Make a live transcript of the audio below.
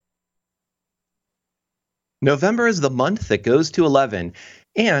November is the month that goes to 11.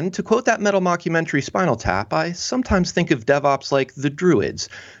 And to quote that metal mockumentary Spinal Tap, I sometimes think of DevOps like the Druids.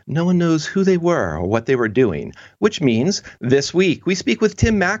 No one knows who they were or what they were doing, which means this week we speak with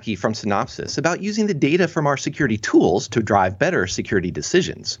Tim Mackey from Synopsys about using the data from our security tools to drive better security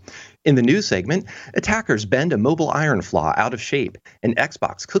decisions. In the news segment, attackers bend a mobile iron flaw out of shape. An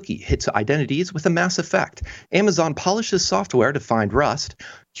Xbox cookie hits identities with a mass effect. Amazon polishes software to find rust.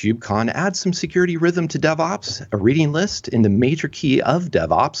 KubeCon adds some security rhythm to DevOps, a reading list in the major key of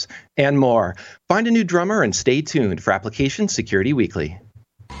DevOps, and more. Find a new drummer and stay tuned for Application Security Weekly.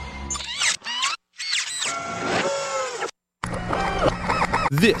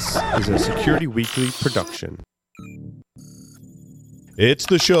 This is a Security Weekly production. It's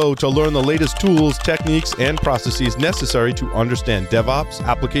the show to learn the latest tools, techniques, and processes necessary to understand DevOps,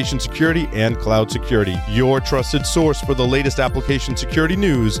 application security, and cloud security. Your trusted source for the latest application security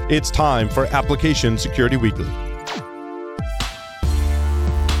news. It's time for Application Security Weekly.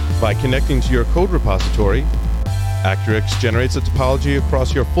 By connecting to your code repository, Accurix generates a topology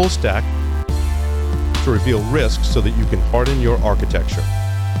across your full stack to reveal risks so that you can harden your architecture.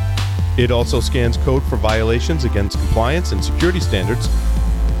 It also scans code for violations against compliance and security standards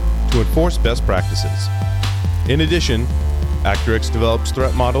to enforce best practices. In addition, Accurix develops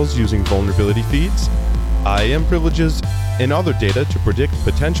threat models using vulnerability feeds, IAM privileges, and other data to predict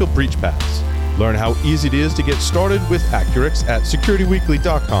potential breach paths. Learn how easy it is to get started with Accurix at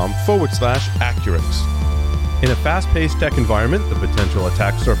securityweekly.com/Accurix. In a fast-paced tech environment, the potential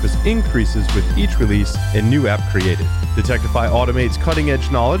attack surface increases with each release and new app created. Detectify automates cutting-edge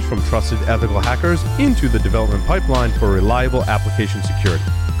knowledge from trusted ethical hackers into the development pipeline for reliable application security.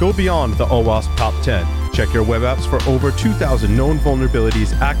 Go beyond the OWASP Top 10. Check your web apps for over 2,000 known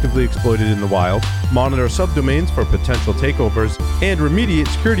vulnerabilities actively exploited in the wild, monitor subdomains for potential takeovers, and remediate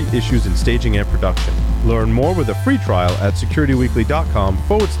security issues in staging and production. Learn more with a free trial at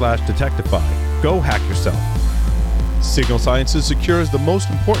securityweekly.com/Detectify. Go hack yourself. Signal Sciences secures the most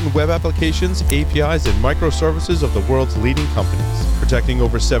important web applications, APIs, and microservices of the world's leading companies, protecting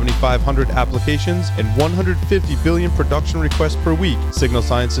over 7,500 applications and 150 billion production requests per week. Signal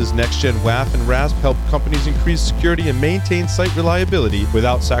Sciences Next-Gen WAF and RASP help companies increase security and maintain site reliability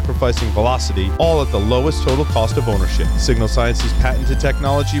without sacrificing velocity, all at the lowest total cost of ownership. Signal Sciences patented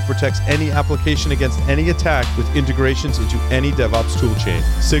technology protects any application against any attack with integrations into any DevOps toolchain.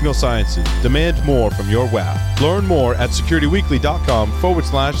 Signal Sciences, demand more from your WAF. Learn more at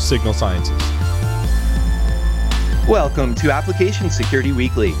securityweekly.com/Signal Sciences. Welcome to Application Security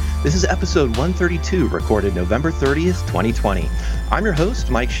Weekly. This is episode 132, recorded November 30th, 2020. I'm your host,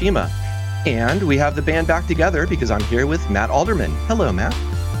 Mike Shima, and we have the band back together because I'm here with Matt Alderman. Hello, Matt.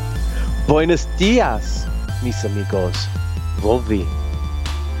 Buenos dias, mis amigos. Volvi.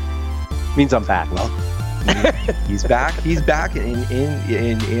 Means I'm back. Well, he's back. He's back in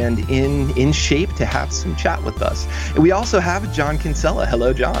shape to have some chat with us. And we also have John Kinsella.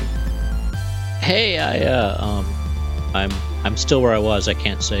 Hello, John. Hey, I'm still where I was. I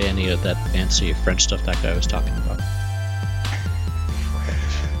can't say any of that fancy French stuff that guy was talking about.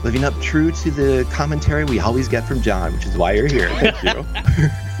 Living up true to the commentary we always get from John, which is why you're here. Thank you.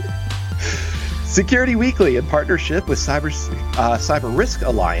 Security Weekly, in partnership with Cyber Risk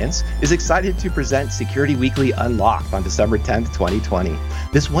Alliance, is excited to present Security Weekly Unlocked on December 10th, 2020.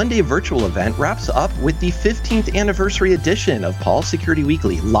 This one-day virtual event wraps up with the 15th anniversary edition of Paul's Security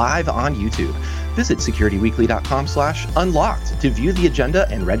Weekly live on YouTube. Visit securityweekly.com/unlocked to view the agenda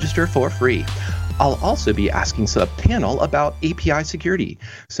and register for free. I'll also be asking a panel about API security.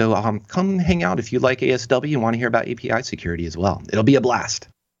 So come hang out if you like ASW and want to hear about API security as well. It'll be a blast.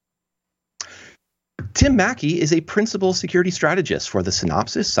 Tim Mackey is a principal security strategist for the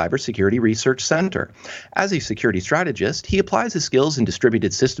Synopsys Cybersecurity Research Center. As a security strategist, he applies his skills in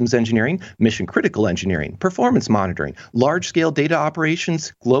distributed systems engineering, mission-critical engineering, performance monitoring, large-scale data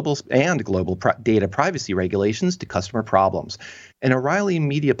operations, global data privacy regulations to customer problems. An O'Reilly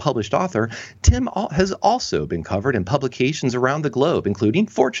Media published author, Tim has also been covered in publications around the globe, including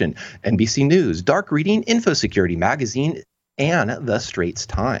Fortune, NBC News, Dark Reading, InfoSecurity Magazine, and The Straits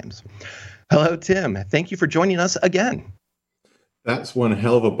Times. Hello, Tim. Thank you for joining us again. That's one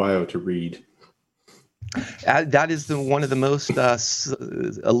hell of a bio to read. That is one of the most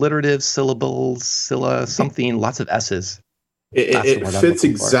alliterative syllables, something, lots of S's. It fits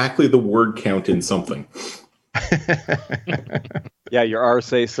exactly the word count in something. Yeah, your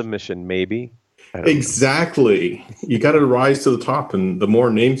RSA submission, maybe. Exactly. You got to rise to the top, and the more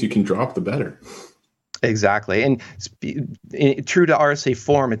names you can drop, the better. Exactly, and true to RSA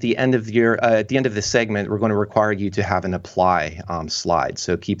form, at the end of this segment, we're going to require you to have an apply slide.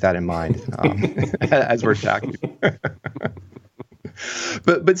 So keep that in mind as we're talking.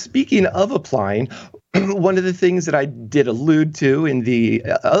 But speaking of applying, one of the things that I did allude to in the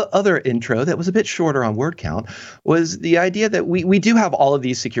other intro that was a bit shorter on word count was the idea that we do have all of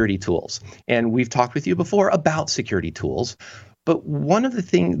these security tools, and we've talked with you before about security tools. But one of the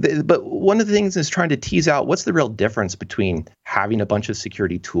things is trying to tease out what's the real difference between having a bunch of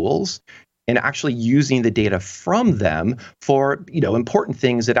security tools and actually using the data from them for, important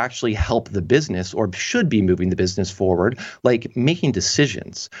things that actually help the business or should be moving the business forward, like making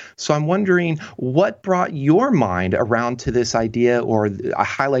decisions. So I'm wondering what brought your mind around to this idea or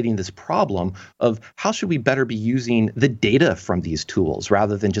highlighting this problem of how should we better be using the data from these tools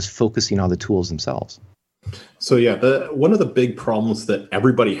rather than just focusing on the tools themselves? So one of the big problems that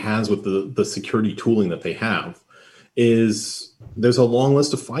everybody has with the security tooling that they have is there's a long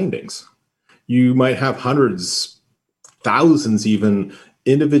list of findings. You might have hundreds, thousands even,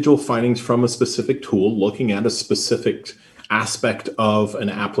 individual findings from a specific tool looking at a specific aspect of an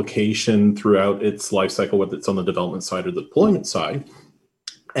application throughout its lifecycle, whether it's on the development side or the deployment side.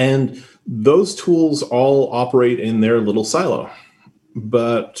 And those tools all operate in their little silo.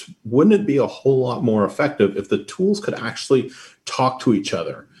 But wouldn't it be a whole lot more effective if the tools could actually talk to each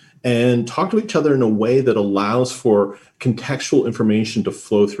other and talk to each other in a way that allows for contextual information to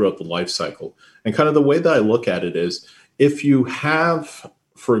flow throughout the life cycle? And kind of the way that I look at it is if you have,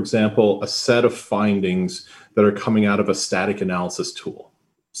 for example, a set of findings that are coming out of a static analysis tool,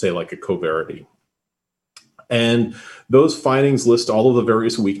 say like a Coverity, and those findings list all of the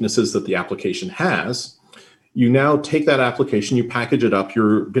various weaknesses that the application has, you now take that application, you package it up,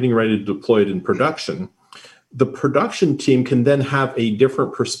 you're getting ready to deploy it in production. The production team can then have a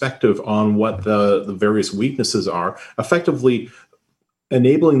different perspective on what the various weaknesses are, effectively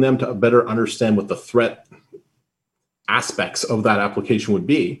enabling them to better understand what the threat aspects of that application would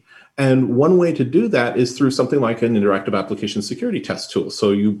be. And one way to do that is through something like an interactive application security test tool.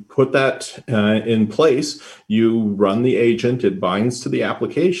 So you put that in place, you run the agent, it binds to the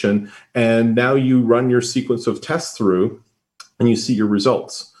application, and now you run your sequence of tests through and you see your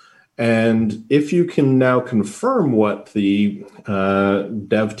results. And if you can now confirm what the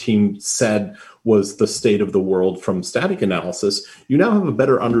dev team said was the state of the world from static analysis, you now have a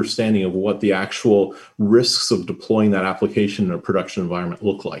better understanding of what the actual risks of deploying that application in a production environment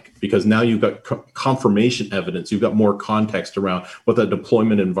look like. Because now you've got confirmation evidence, you've got more context around what that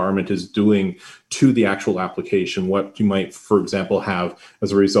deployment environment is doing to the actual application, what you might, for example, have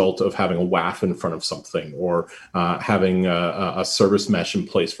as a result of having a WAF in front of something, or having a service mesh in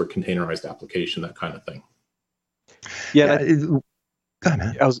place for containerized application, that kind of thing.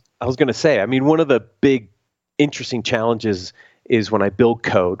 I was going to say, I mean, one of the big interesting challenges is when I build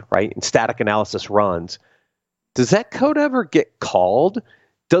code, right, and static analysis runs, does that code ever get called?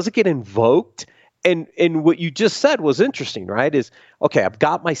 Does it get invoked? And what you just said was interesting, right, is, okay, I've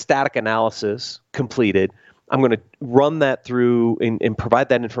got my static analysis completed. I'm going to run that through and provide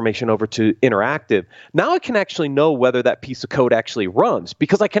that information over to interactive. Now I can actually know whether that piece of code actually runs,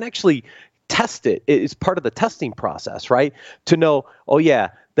 because I can actually test it. It's part of the testing process, right? To know, oh yeah,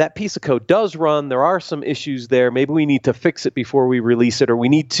 that piece of code does run. There are some issues there. Maybe we need to fix it before we release it, or we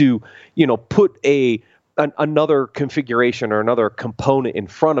need to, put another configuration or another component in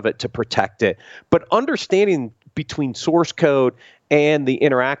front of it to protect it. But understanding between source code and the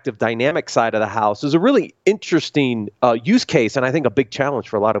interactive dynamic side of the house is a really interesting use case, and I think a big challenge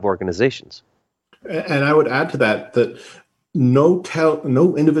for a lot of organizations. And I would add to that no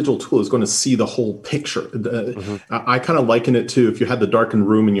individual tool is going to see the whole picture. I kind of liken it to if you had the darkened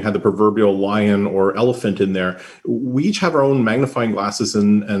room and you had the proverbial lion or elephant in there. We each have our own magnifying glasses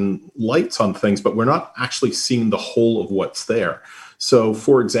and lights on things, but we're not actually seeing the whole of what's there. So,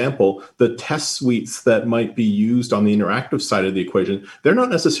 for example, the test suites that might be used on the interactive side of the equation, they're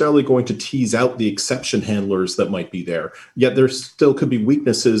not necessarily going to tease out the exception handlers that might be there. Yet there still could be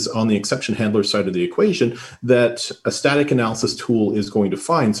weaknesses on the exception handler side of the equation that a static analysis tool is going to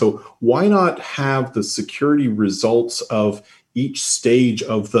find. So why not have the security results of each stage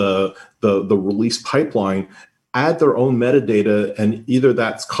of the release pipeline add their own metadata, and either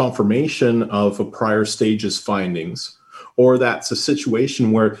that's confirmation of a prior stage's findings, or that's a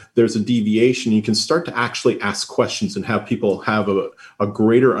situation where there's a deviation, you can start to actually ask questions and have people have a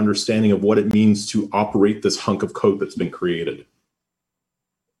greater understanding of what it means to operate this hunk of code that's been created.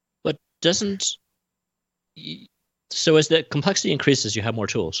 But so as the complexity increases, you have more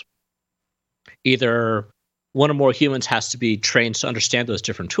tools. Either one or more humans has to be trained to understand those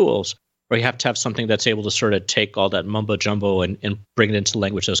different tools, or you have to have something that's able to sort of take all that mumbo jumbo and bring it into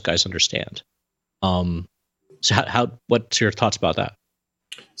language those guys understand. So what's your thoughts about that?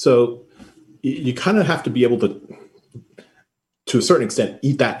 So you kind of have to be able to a certain extent,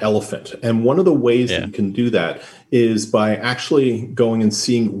 eat that elephant. And one of the ways that you can do that is by actually going and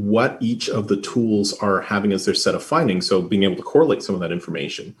seeing what each of the tools are having as their set of findings. So being able to correlate some of that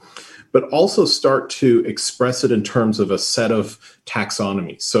information, but also start to express it in terms of a set of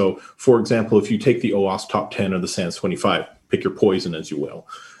taxonomy. So for example, if you take the OWASP top 10 or the SANS 25, pick your poison as you will,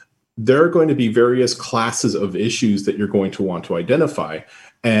 there are going to be various classes of issues that you're going to want to identify.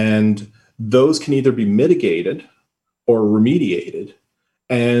 And those can either be mitigated or remediated.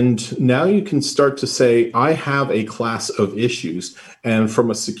 And now you can start to say, I have a class of issues. And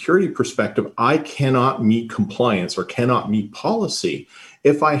from a security perspective, I cannot meet compliance or cannot meet policy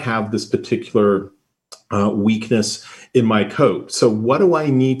if I have this particular weakness in my code. So what do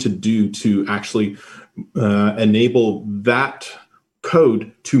I need to do to actually enable that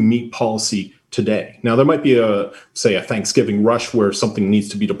code to meet policy today? Now, there might be a Thanksgiving rush where something needs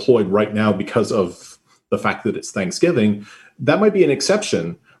to be deployed right now because of the fact that it's Thanksgiving. That might be an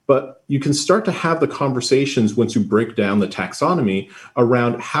exception, but you can start to have the conversations once you break down the taxonomy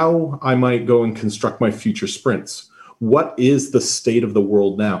around how I might go and construct my future sprints. What is the state of the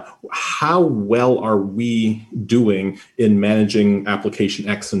world now? How well are we doing in managing application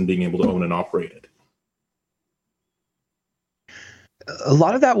X and being able to own and operate it? A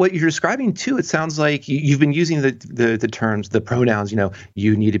lot of that, what you're describing too, it sounds like you've been using the terms, the pronouns,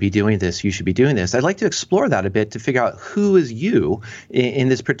 you need to be doing this, you should be doing this. I'd like to explore that a bit to figure out who is you in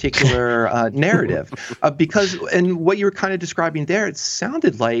this particular narrative. Because, and what you were kind of describing there, it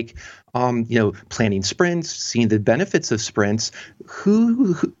sounded like, planning sprints, seeing the benefits of sprints.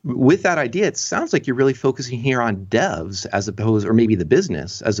 Who, with that idea, it sounds like you're really focusing here on devs as opposed, or maybe the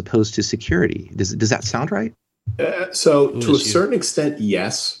business, as opposed to security. Does that sound right? To a certain extent,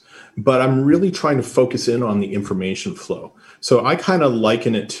 yes, but I'm really trying to focus in on the information flow. So I kind of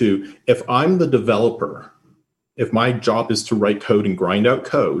liken it to, if I'm the developer, if my job is to write code and grind out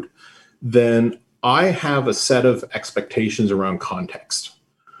code, then I have a set of expectations around context.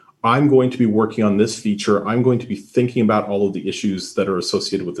 I'm going to be working on this feature. I'm going to be thinking about all of the issues that are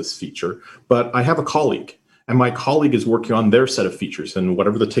associated with this feature, but I have a colleague. And my colleague is working on their set of features, and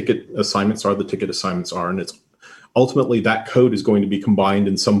whatever the ticket assignments are, and it's ultimately that code is going to be combined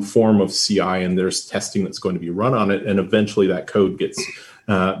in some form of CI, and there's testing that's going to be run on it, and eventually that code gets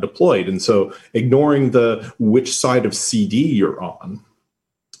deployed. And so ignoring the which side of CD you're on,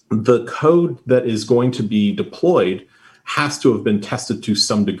 the code that is going to be deployed has to have been tested to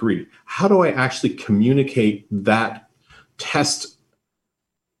some degree. How do I actually communicate that test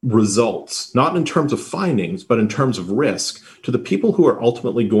results, not in terms of findings, but in terms of risk, to the people who are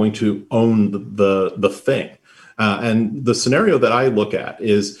ultimately going to own the thing? And the scenario that I look at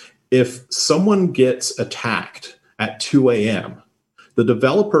is, if someone gets attacked at 2 a.m., the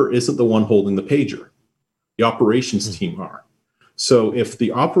developer isn't the one holding the pager. The operations team are. So if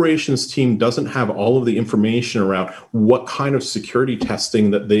the operations team doesn't have all of the information around what kind of security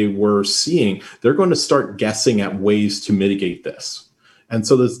testing that they were seeing, they're going to start guessing at ways to mitigate this. And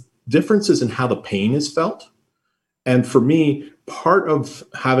so there's differences in how the pain is felt. And for me, part of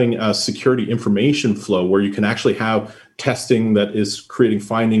having a security information flow where you can actually have testing that is creating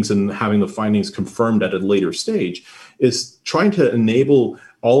findings and having the findings confirmed at a later stage is trying to enable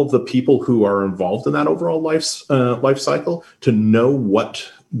all of the people who are involved in that overall life cycle to know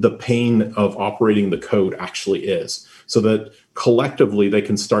what the pain of operating the code actually is, so that collectively they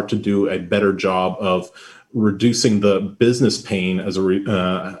can start to do a better job of reducing the business pain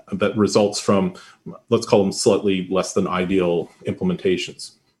that results from, let's call them, slightly less than ideal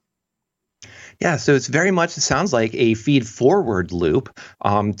implementations. Yeah, so it's very much, it sounds like a feed forward loop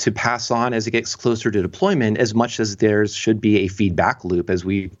to pass on as it gets closer to deployment, as much as there should be a feedback loop, as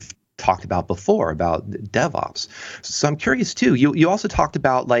we've talked about before about DevOps. So I'm curious too, you also talked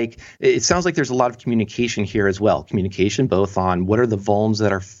about, like, it sounds like there's a lot of communication here as well. Communication both on what are the vulns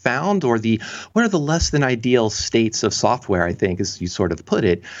that are found, or what are the less than ideal states of software, I think, as you sort of put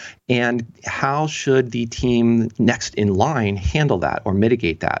it, and how should the team next in line handle that or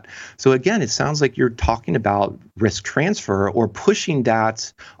mitigate that. So again, it sounds like you're talking about risk transfer, or pushing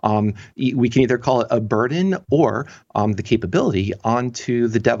that, we can either call it a burden or the capability onto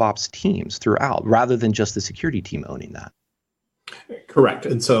the DevOps teams throughout, rather than just the security team owning that. Correct.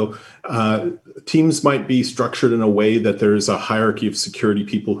 And so teams might be structured in a way that there's a hierarchy of security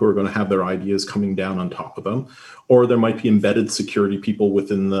people who are going to have their ideas coming down on top of them, or there might be embedded security people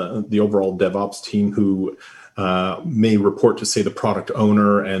within the overall DevOps team who may report to, say, the product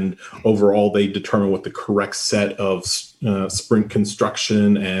owner, and overall they determine what the correct set of sprint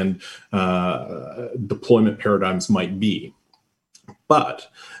construction and deployment paradigms might be. But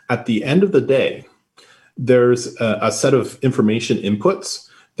at the end of the day, there's a set of information inputs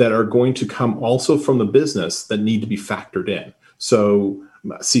that are going to come also from the business that need to be factored in. So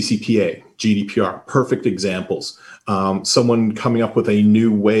CCPA, GDPR, perfect examples. Someone coming up with a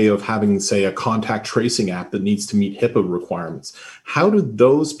new way of having, say, a contact tracing app that needs to meet HIPAA requirements. How do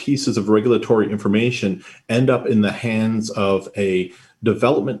those pieces of regulatory information end up in the hands of a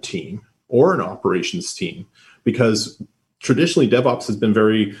development team or an operations team? Because traditionally, DevOps has been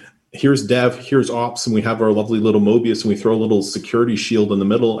very, here's dev, here's ops, and we have our lovely little Mobius, and we throw a little security shield in the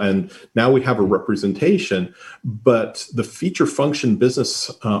middle, and now we have a representation. But the feature function business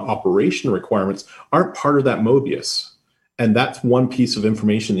operation requirements aren't part of that Mobius. And that's one piece of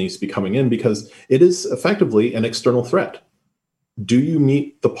information that needs to be coming in, because it is effectively an external threat. Do you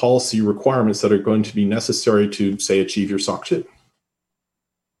meet the policy requirements that are going to be necessary to, say, achieve your SOC 2?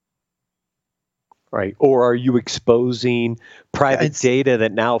 Right. Or are you exposing private data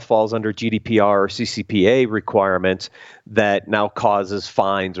that now falls under GDPR or CCPA requirements that now causes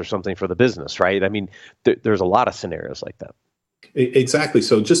fines or something for the business, right? I mean, there's a lot of scenarios like that. Exactly.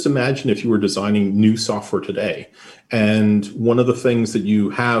 So just imagine if you were designing new software today, and one of the things that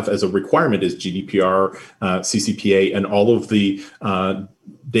you have as a requirement is GDPR, CCPA, and all of the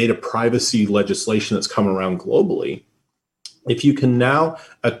data privacy legislation that's come around globally. If you can now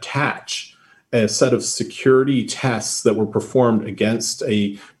attach a set of security tests that were performed against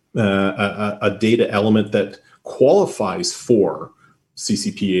a data element that qualifies for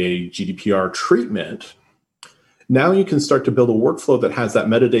CCPA, GDPR treatment, now you can start to build a workflow that has that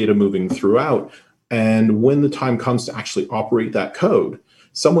metadata moving throughout. And when the time comes to actually operate that code,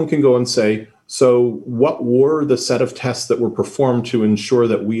 someone can go and say, so what were the set of tests that were performed to ensure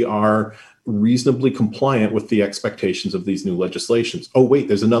that we are reasonably compliant with the expectations of these new legislations? Oh, wait,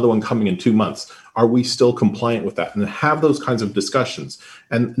 there's another one coming in 2 months. Are we still compliant with that? And have those kinds of discussions.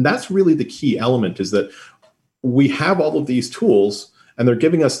 And that's really the key element, is that we have all of these tools and they're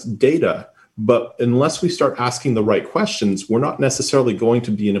giving us data, but unless we start asking the right questions, we're not necessarily going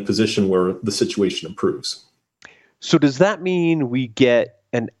to be in a position where the situation improves. So does that mean we get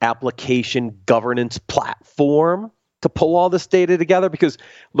an application governance platform to pull all this data together? Because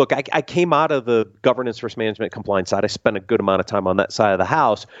look, I came out of the governance, risk management, compliance side. I spent a good amount of time on that side of the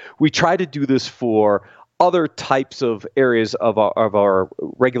house. We try to do this for other types of areas of our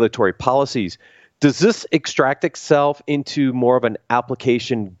regulatory policies. Does this extract itself into more of an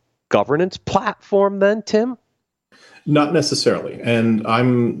application governance platform then, Tim? Not necessarily. And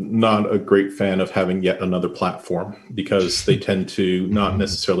I'm not a great fan of having yet another platform, because they tend to not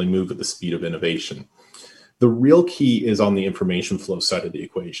necessarily move at the speed of innovation. The real key is on the information flow side of the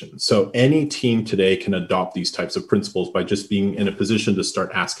equation. So any team today can adopt these types of principles by just being in a position to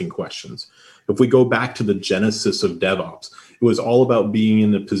start asking questions. If we go back to the genesis of DevOps, it was all about being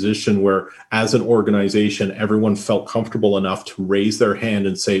in a position where, as an organization, everyone felt comfortable enough to raise their hand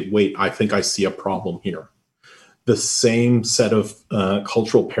and say, wait, I think I see a problem here. The same set of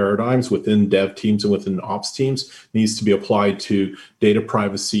cultural paradigms within dev teams and within ops teams needs to be applied to data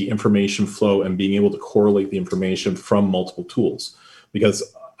privacy, information flow, and being able to correlate the information from multiple tools. Because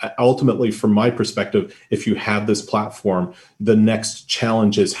ultimately, from my perspective, if you have this platform, the next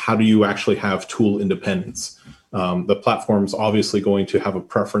challenge is, how do you actually have tool independence? The platform's obviously going to have a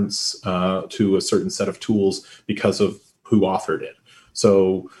preference to a certain set of tools because of who authored it.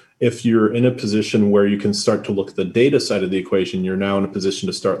 So if you're in a position where you can start to look at the data side of the equation, you're now in a position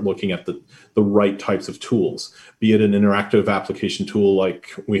to start looking at the right types of tools, be it an interactive application tool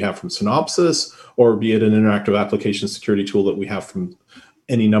like we have from Synopsys, or be it an interactive application security tool that we have from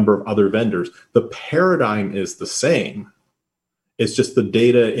any number of other vendors. The paradigm is the same. It's just the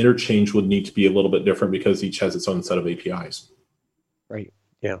data interchange would need to be a little bit different because each has its own set of APIs. Right.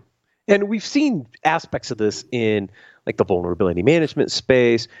 Yeah. And we've seen aspects of this in like the vulnerability management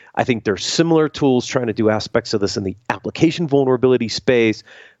space. I think there's similar tools trying to do aspects of this in the application vulnerability space,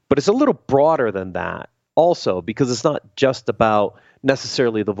 but it's a little broader than that also, because it's not just about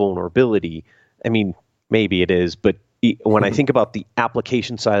necessarily the vulnerability. I mean, maybe it is, but when I think about the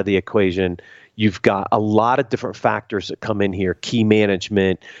application side of the equation, you've got a lot of different factors that come in here: key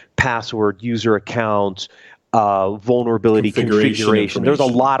management, password, user accounts, vulnerability configuration. There's a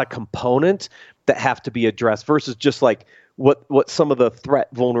lot of components that have to be addressed versus just like what some of the threat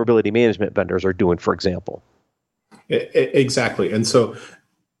vulnerability management vendors are doing, for example. Exactly. And so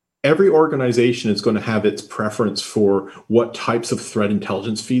every organization is going to have its preference for what types of threat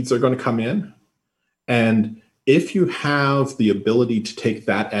intelligence feeds are going to come in. And if you have the ability to take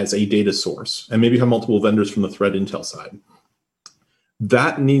that as a data source, and maybe you have multiple vendors from the threat intel side,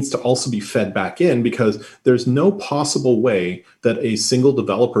 that needs to also be fed back in, because there's no possible way that a single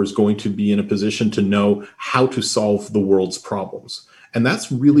developer is going to be in a position to know how to solve the world's problems. And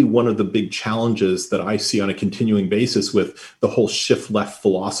that's really one of the big challenges that I see on a continuing basis with the whole shift left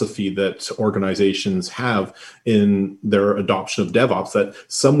philosophy that organizations have in their adoption of DevOps, that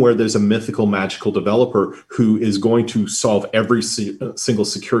somewhere there's a mythical, magical developer who is going to solve every single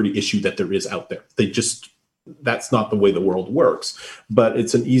security issue that there is out there. That's not the way the world works. But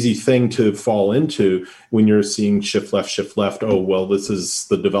it's an easy thing to fall into when you're seeing shift left. Oh, well, this is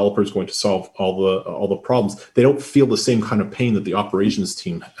the developers going to solve all the problems. They don't feel the same kind of pain that the operations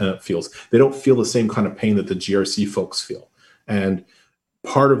team feels. They don't feel the same kind of pain that the GRC folks feel. And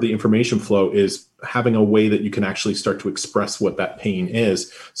part of the information flow is having a way that you can actually start to express what that pain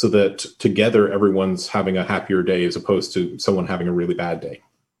is, so that together everyone's having a happier day as opposed to someone having a really bad day.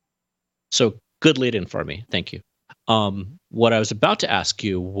 So good lead in for me. Thank you. What I was about to ask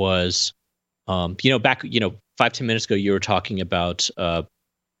you was, back, 5-10 minutes ago, you were talking about that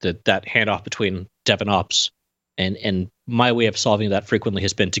handoff between dev and ops, and my way of solving that frequently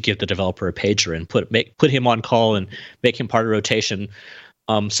has been to give the developer a pager and put him on call and make him part of rotation.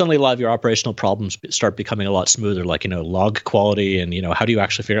 Suddenly, a lot of your operational problems start becoming a lot smoother, like log quality and how do you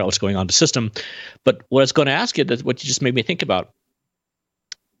actually figure out what's going on in the system. But what I was going to ask you, that what you just made me think about,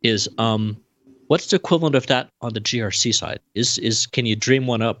 is what's the equivalent of that on the GRC side? Is can you dream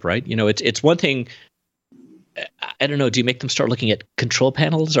one up, right? It's one thing. I don't know. Do you make them start looking at control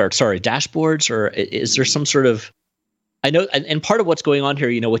panels dashboards, or is there some sort of? I know, and part of what's going on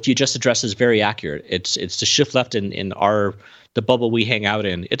here, what you just addressed is very accurate. It's the shift left in the bubble we hang out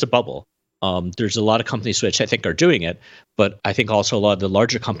in. It's a bubble. There's a lot of companies which I think are doing it, but I think also a lot of the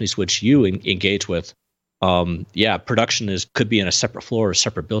larger companies which you engage with. Production could be in a separate floor or a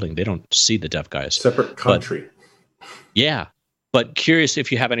separate building. They don't see the dev guys. Separate country. But curious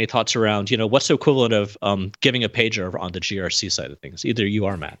if you have any thoughts around, what's the equivalent of giving a pager on the GRC side of things? Either you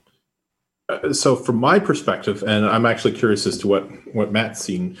or Matt. So from my perspective, and I'm actually curious as to what Matt's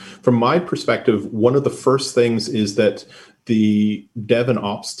seen. From my perspective, one of the first things is that the dev and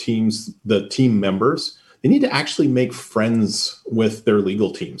ops teams, the team members, they need to actually make friends with their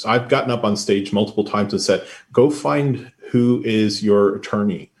legal teams. I've gotten up on stage multiple times and said, go find who is your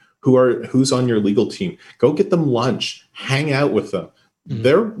attorney, who's on your legal team. Go get them lunch, hang out with them. Mm-hmm.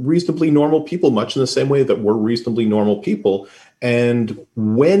 They're reasonably normal people, much in the same way that we're reasonably normal people. And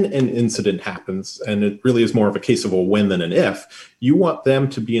when an incident happens, and it really is more of a case of a when than an if, you want them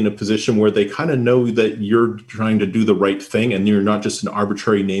to be in a position where they kind of know that you're trying to do the right thing and you're not just an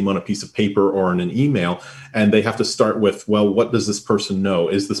arbitrary name on a piece of paper or in an email. And they have to start with, well, what does this person know?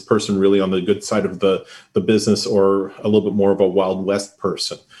 Is this person really on the good side of the business, or a little bit more of a Wild West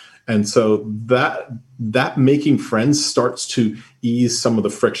person? And so that making friends starts to ease some of the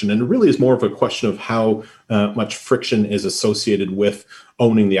friction. And it really is more of a question of how much friction is associated with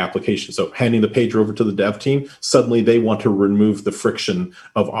owning the application. So handing the pager over to the dev team, suddenly they want to remove the friction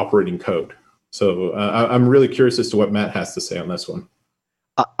of operating code. So I'm really curious as to what Matt has to say on this one.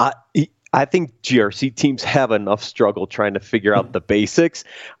 I think GRC teams have enough struggle trying to figure out the basics.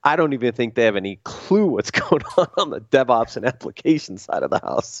 I don't even think they have any clue what's going on the DevOps and application side of the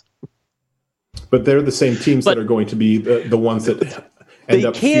house. But they're the same teams that are going to be the ones that end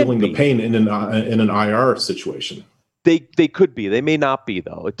up feeling the pain in an IR situation. They could be. They may not be,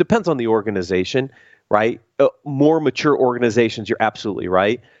 though. It depends on the organization, right? More mature organizations, you're absolutely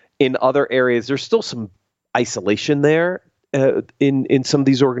right. In other areas, there's still some isolation there. In some of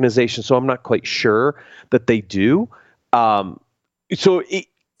these organizations, so I'm not quite sure that they do.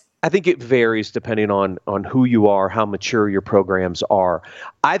 I think it varies depending on who you are, how mature your programs are.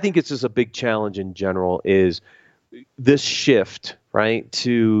 I think it's just a big challenge in general is this shift, right,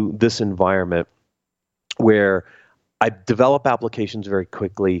 to this environment where I develop applications very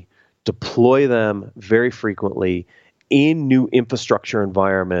quickly, deploy them very frequently in new infrastructure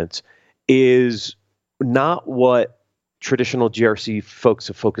environments is not what traditional GRC folks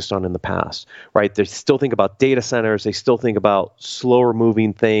have focused on in the past, right? They still think about data centers. They still think about slower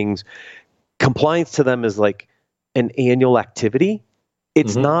moving things. Compliance to them is like an annual activity.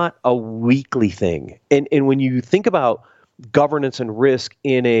 It's not a weekly thing. And when you think about governance and risk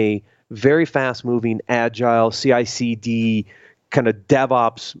in a very fast moving, agile, CI/CD kind of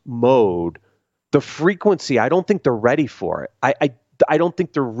DevOps mode, the frequency, I don't think they're ready for it. I don't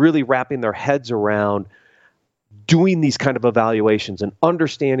think they're really wrapping their heads around doing these kind of evaluations and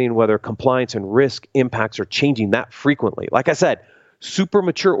understanding whether compliance and risk impacts are changing that frequently. Like I said, super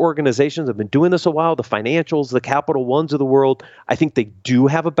mature organizations have been doing this a while, the financials, the Capital Ones of the world, I think they do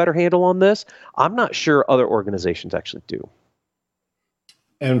have a better handle on this. I'm not sure other organizations actually do.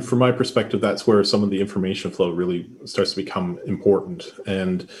 And from my perspective, that's where some of the information flow really starts to become important.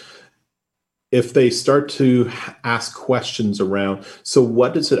 And if they start to ask questions around, so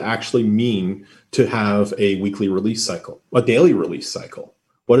what does it actually mean to have a weekly release cycle, a daily release cycle?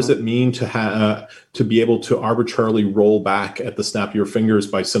 What does it mean to be able to arbitrarily roll back at the snap of your fingers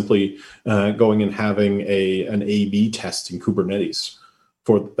by simply going and having an A/B test in Kubernetes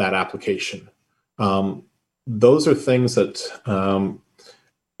for that application? Those are things that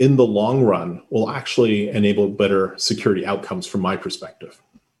in the long run will actually enable better security outcomes from my perspective.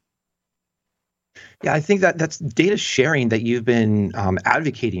 Yeah, I think that's data sharing that you've been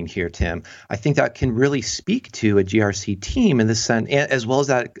advocating here, Tim. I think that can really speak to a GRC team in the sense, as well as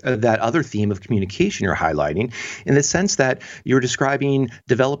that other theme of communication you're highlighting, in the sense that you're describing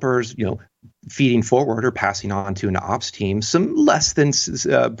developers, feeding forward or passing on to an ops team some less than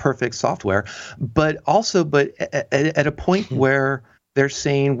perfect software, but at a point where they're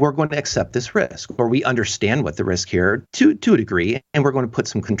saying we're going to accept this risk, or we understand what the risk here to a degree, and we're going to put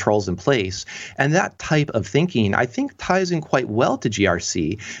some controls in place. And that type of thinking, I think, ties in quite well to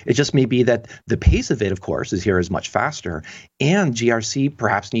GRC. It just may be that the pace of it, of course, is much faster. And GRC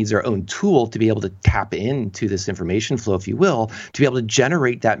perhaps needs their own tool to be able to tap into this information flow, if you will, to be able to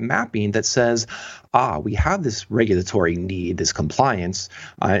generate that mapping that says, we have this regulatory need, this compliance,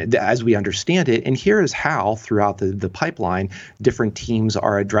 as we understand it, and here is how, throughout the pipeline, different teams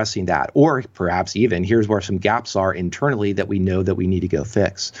are addressing that. Or perhaps even, here's where some gaps are internally that we know that we need to go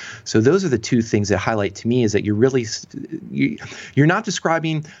fix. So those are the two things that highlight to me is that you're not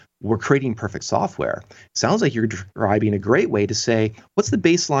describing we're creating perfect software. It sounds like you're describing a great way to say, what's the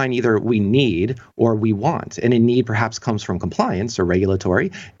baseline either we need or we want? And a need perhaps comes from compliance or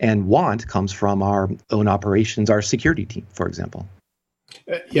regulatory, and want comes from our own operations, our security team, for example.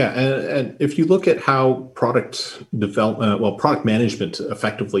 Yeah, and if you look at how product development, product management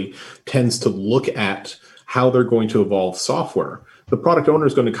effectively tends to look at how they're going to evolve software, the product owner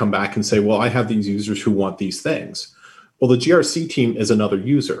is going to come back and say, well, I have these users who want these things. Well, the GRC team is another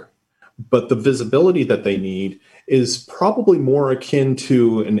user, but the visibility that they need is probably more akin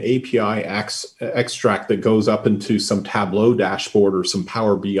to an API extract that goes up into some Tableau dashboard or some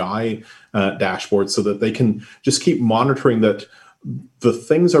Power BI dashboard, so that they can just keep monitoring that the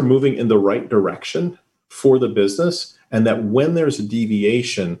things are moving in the right direction for the business, and that when there's a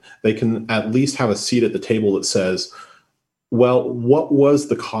deviation, they can at least have a seat at the table that says, well, what was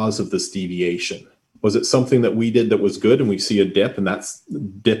the cause of this deviation? Was it something that we did that was good and we see a dip and that's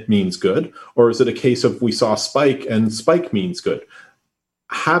dip means good? Or is it a case of we saw a spike and spike means good?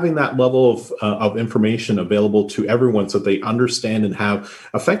 Having that level of information available to everyone so that they understand and have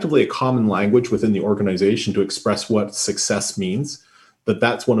effectively a common language within the organization to express what success means,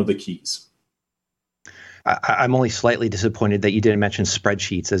 that's one of the keys. I'm only slightly disappointed that you didn't mention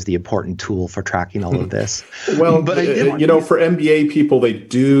spreadsheets as the important tool for tracking all of this. Well, but for MBA people, they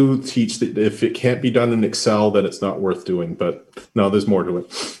do teach that if it can't be done in Excel, then it's not worth doing. But no, there's more to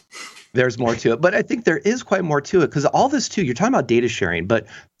it. There's more to it. But I think there is quite more to it, because all this too, you're talking about data sharing, but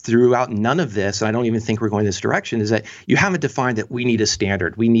throughout none of this, and I don't even think we're going this direction, is that you haven't defined that we need a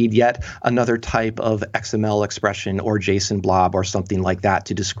standard. We need yet another type of XML expression or JSON blob or something like that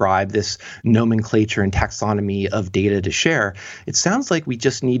to describe this nomenclature and taxonomy of data to share. It sounds like we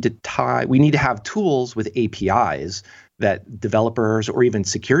just need to have tools with APIs that developers or even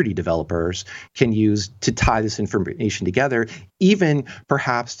security developers can use to tie this information together, even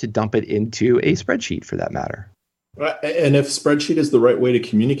perhaps to dump it into a spreadsheet for that matter. And if spreadsheet is the right way to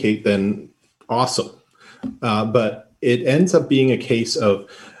communicate, then awesome. But it ends up being a case of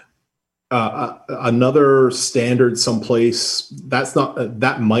another standard someplace.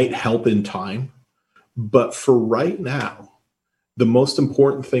 That might help in time. But for right now, the most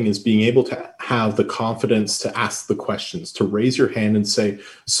important thing is being able to have the confidence to ask the questions, to raise your hand and say,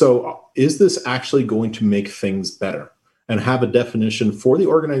 so is this actually going to make things better? And have a definition for the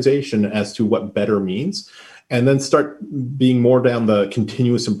organization as to what better means. And then start being more down the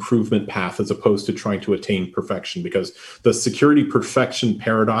continuous improvement path as opposed to trying to attain perfection. Because the security perfection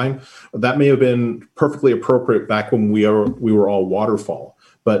paradigm, that may have been perfectly appropriate back when we were all waterfall.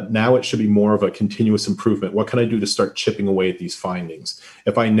 But now it should be more of a continuous improvement. What can I do to start chipping away at these findings?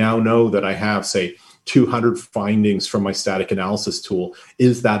 If I now know that I have, say, 200 findings from my static analysis tool,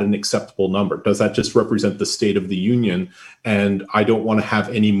 is that an acceptable number? Does that just represent the state of the union? And I don't want to have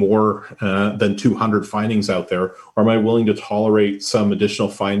any more than 200 findings out there. Or am I willing to tolerate some additional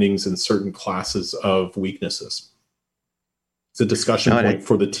findings in certain classes of weaknesses? It's a discussion No, point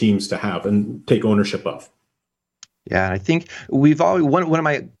for the teams to have and take ownership of. Yeah, I think we've always one of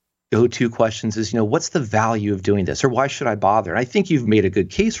my go-to questions is, what's the value of doing this, or why should I bother? And I think you've made a good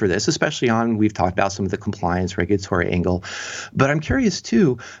case for this, especially we've talked about some of the compliance regulatory angle. But I'm curious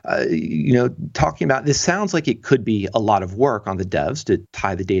too, talking about this sounds like it could be a lot of work on the devs to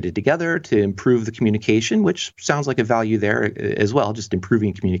tie the data together to improve the communication, which sounds like a value there as well, just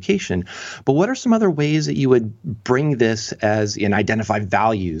improving communication. But what are some other ways that you would bring this and identify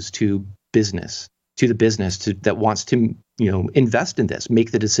values to the business that wants to invest in this,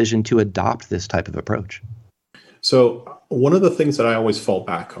 make the decision to adopt this type of approach? So one of the things that I always fall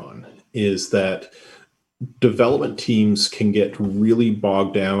back on is that development teams can get really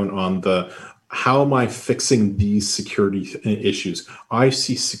bogged down on how am I fixing these security issues? I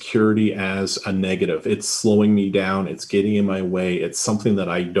see security as a negative. It's slowing me down. It's getting in my way. It's something that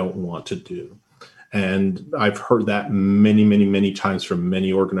I don't want to do. And I've heard that many, many, many times from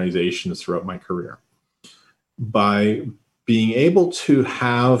many organizations throughout my career. By being able to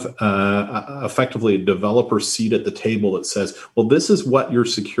have effectively a developer seat at the table that says, well, this is what your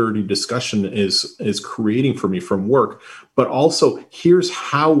security discussion is creating for me from work, but also here's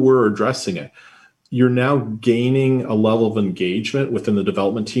how we're addressing it. You're now gaining a level of engagement within the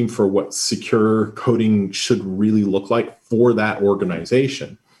development team for what secure coding should really look like for that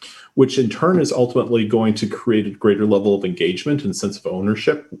organization, which in turn is ultimately going to create a greater level of engagement and sense of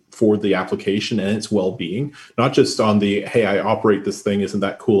ownership for the application and its well-being, not just on the, hey, I operate this thing, isn't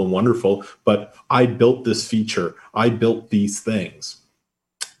that cool and wonderful, but I built this feature, I built these things.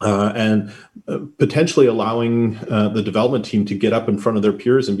 And potentially allowing the development team to get up in front of their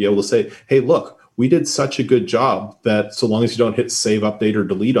peers and be able to say, hey, look, we did such a good job that so long as you don't hit save, update, or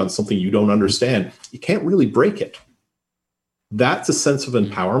delete on something you don't understand, you can't really break it. That's a sense of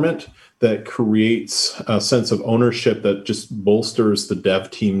empowerment that creates a sense of ownership that just bolsters the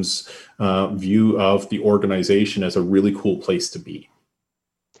dev team's view of the organization as a really cool place to be.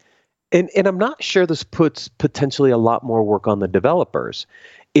 And I'm not sure this puts potentially a lot more work on the developers.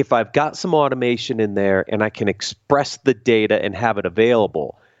 If I've got some automation in there and I can express the data and have it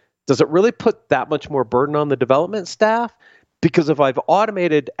available, does it really put that much more burden on the development staff? Because if I've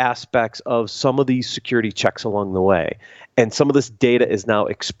automated aspects of some of these security checks along the way, and some of this data is now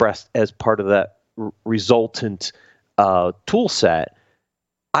expressed as part of that resultant tool set,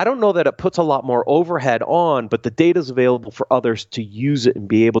 I don't know that it puts a lot more overhead on, but the data is available for others to use it and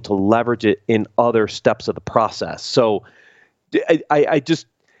be able to leverage it in other steps of the process. So I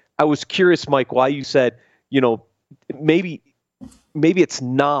was curious, Mike, why you said, maybe it's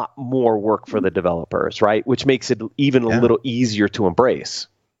not more work for the developers, right? Which makes it even a little easier to embrace.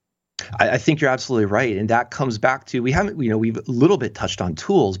 I think you're absolutely right. And that comes back to, we've a little bit touched on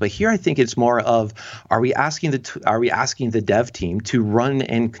tools, but here I think it's more of, are we asking the dev team to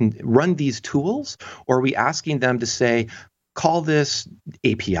run these tools, or are we asking them to say, call this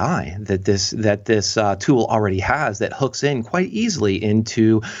API that this tool already has that hooks in quite easily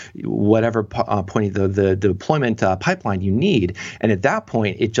into whatever point of the deployment pipeline you need. And at that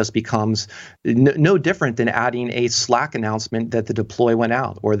point, it just becomes no different than adding a Slack announcement that the deploy went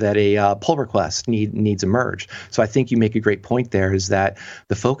out or that a pull request needs a merge. So I think you make a great point there, is that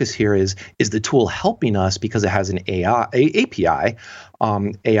the focus here is the tool helping us because it has an API.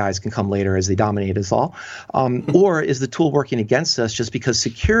 AIs can come later as they dominate us all. Or is the tool working against us just because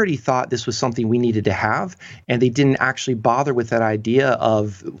security thought this was something we needed to have, and they didn't actually bother with that idea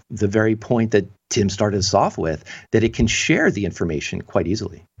of the very point that Tim started us off with, that it can share the information quite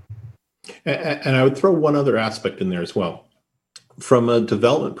easily. And I would throw one other aspect in there as well. From a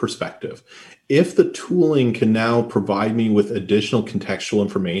development perspective, if the tooling can now provide me with additional contextual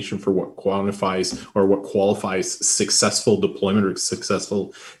information for what qualifies successful deployment or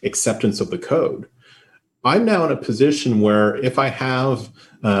successful acceptance of the code, I'm now in a position where if I have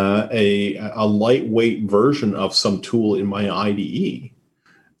a lightweight version of some tool in my IDE,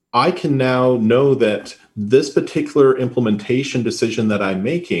 I can now know that this particular implementation decision that I'm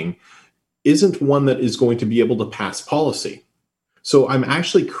making isn't one that is going to be able to pass policy. So I'm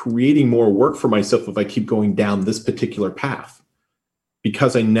actually creating more work for myself if I keep going down this particular path,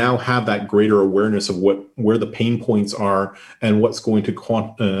 because I now have that greater awareness of where the pain points are and what's going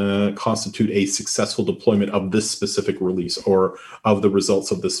to constitute a successful deployment of this specific release or of the results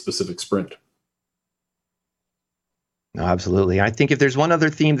of this specific sprint. No, absolutely. I think if there's one other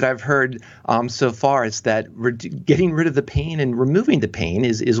theme that I've heard so far, it's that getting rid of the pain and removing the pain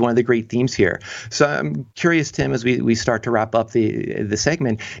is one of the great themes here. So I'm curious, Tim, as we start to wrap up the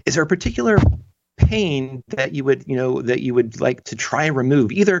segment, is there a particular pain that you would like to try and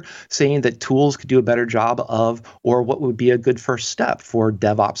remove, either saying that tools could do a better job of, or what would be a good first step for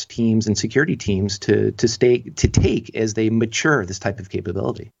DevOps teams and security teams to take as they mature this type of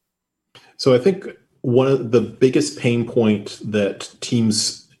capability? So I think one of the biggest pain point that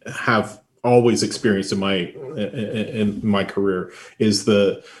teams have always experienced in my career is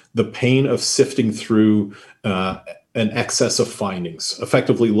the pain of sifting through an excess of findings,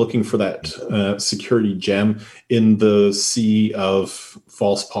 effectively looking for that security gem in the sea of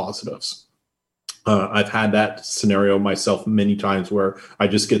false positives. I've had that scenario myself many times where I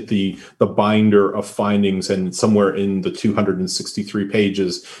just get the binder of findings, and somewhere in the 263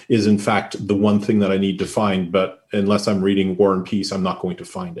 pages is in fact the one thing that I need to find, but unless I'm reading War and Peace, I'm not going to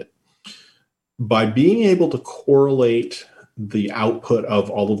find it. By being able to correlate the output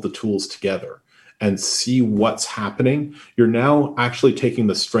of all of the tools together and see what's happening, you're now actually taking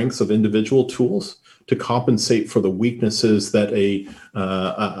the strengths of individual tools to compensate for the weaknesses that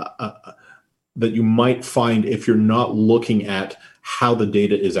that you might find if you're not looking at how the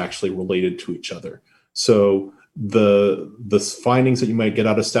data is actually related to each other. So the findings that you might get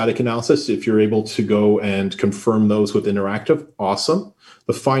out of static analysis, if you're able to go and confirm those with interactive, awesome.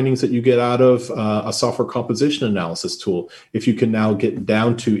 The findings that you get out of a software composition analysis tool, if you can now get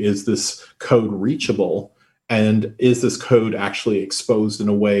down to, is this code reachable, and is this code actually exposed in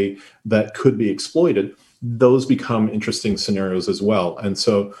a way that could be exploited, those become interesting scenarios as well. And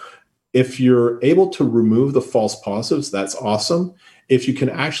so if you're able to remove the false positives, that's awesome. If you can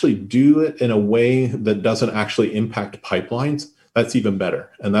actually do it in a way that doesn't actually impact pipelines, that's even better.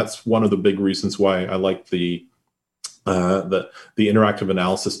 And that's one of the big reasons why I like the interactive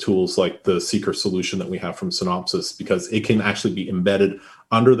analysis tools like the Seeker solution that we have from Synopsys, because it can actually be embedded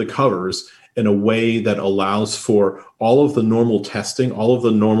under the covers in a way that allows for all of the normal testing, all of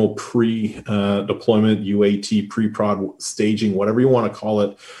the normal pre-deployment, UAT, pre-prod staging, whatever you want to call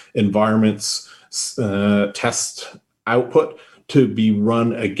it, environments, test output to be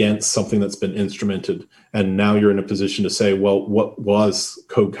run against something that's been instrumented. And now you're in a position to say, well, what was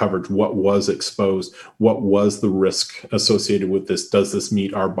code coverage? What was exposed? What was the risk associated with this? Does this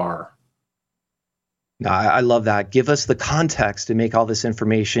meet our bar? No, I love that. Give us the context to make all this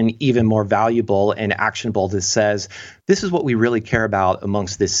information even more valuable and actionable that says, this is what we really care about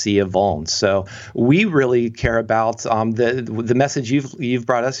amongst this sea of vulns. So we really care about the message you've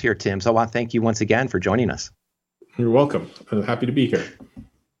brought us here, Tim. So I want to thank you once again for joining us. You're welcome. I'm happy to be here.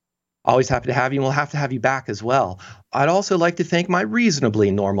 Always happy to have you, and we'll have to have you back as well. I'd also like to thank my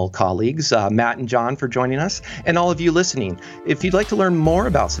reasonably normal colleagues, Matt and John, for joining us, and all of you listening. If you'd like to learn more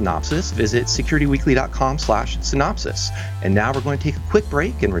about Synopsys, visit securityweekly.com/synopsys. And now we're going to take a quick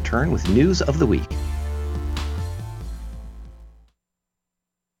break and return with news of the week.